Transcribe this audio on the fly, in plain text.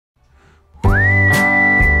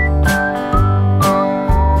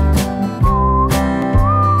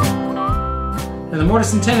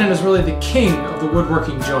mortise and tenon is really the king of the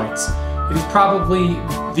woodworking joints. It is probably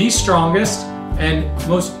the strongest and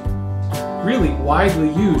most really widely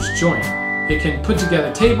used joint. It can put together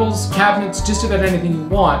tables, cabinets, just about anything you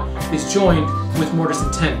want is joined with mortise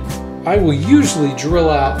and tenon. I will usually drill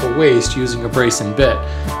out the waste using a brace and bit.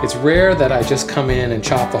 It's rare that I just come in and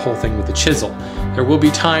chop the whole thing with a chisel. There will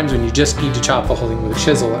be times when you just need to chop the whole thing with a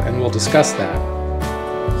chisel, and we'll discuss that.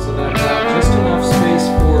 So that I've got just enough space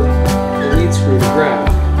for the lead screw to grab.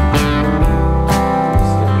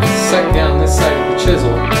 Just gonna set down this side of the chisel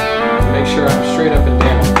to make sure I'm straight up and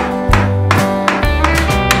down.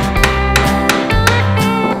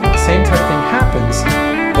 The same type of thing happens,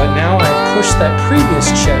 but now I've pushed that previous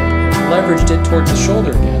chip and leveraged it towards the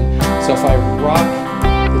shoulder again. So if I rock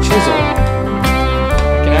the chisel,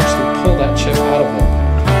 I can actually pull that chip out of there.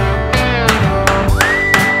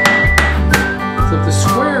 Flip the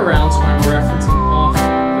square around so I'm referencing off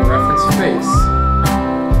the reference face.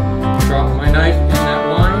 Drop my knife in that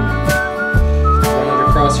line, run it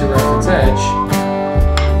across your reference edge.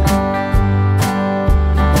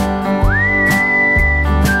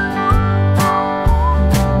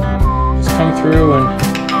 Just come through and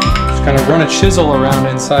just kind of run a chisel around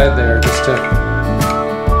inside there just to...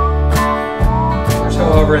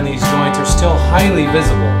 However, in these joints are still highly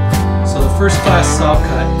visible, so the first class saw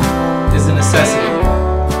cut is a necessity.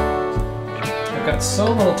 I've got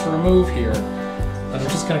so little to remove here that I'm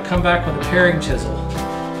just going to come back with a paring chisel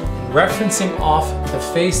and referencing off the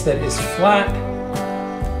face that is flat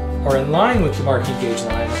or in line with the marking gauge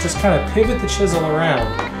line. I'll just kind of pivot the chisel around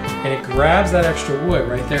and it grabs that extra wood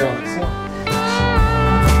right there on the floor.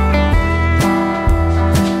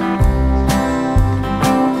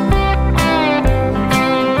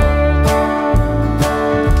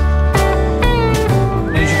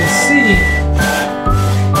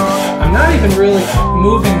 I'm not even really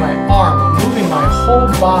moving my arm, I'm moving my whole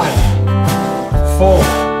body forward.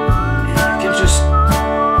 And I can just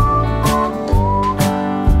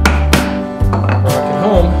rock it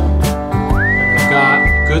home. And I've got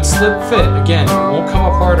a good slip fit. Again, it won't come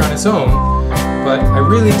apart on its own, but I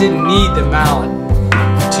really didn't need the mallet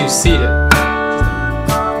to seat it.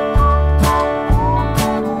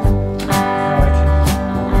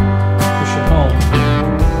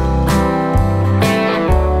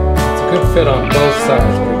 Good fit on both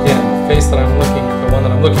sides, but again, the face that I'm looking, the one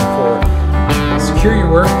that I'm looking for, secure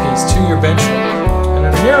your workpiece to your bench hook.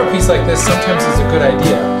 And on a narrow piece like this, sometimes it's a good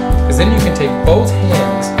idea, because then you can take both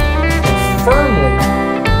hands and firmly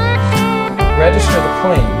register the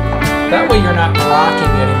plane. That way you're not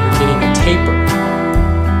rocking it and you're getting a taper.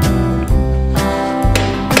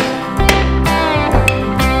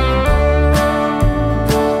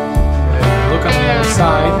 Look on the other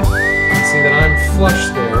side and see that I'm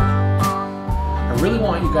flush there. I really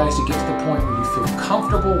want you guys to get to the point where you feel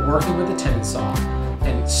comfortable working with a tenon saw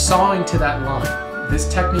and sawing to that line. This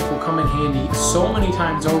technique will come in handy so many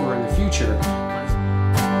times over in the future.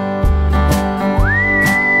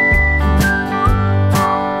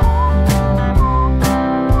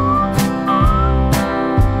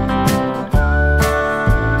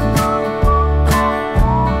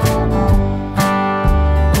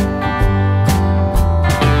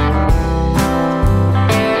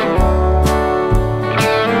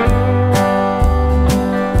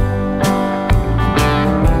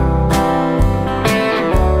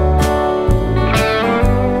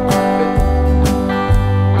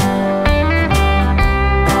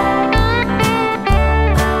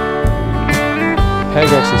 Peg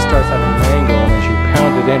actually starts having an angle, and as you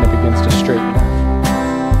pound it in, it begins to straighten out.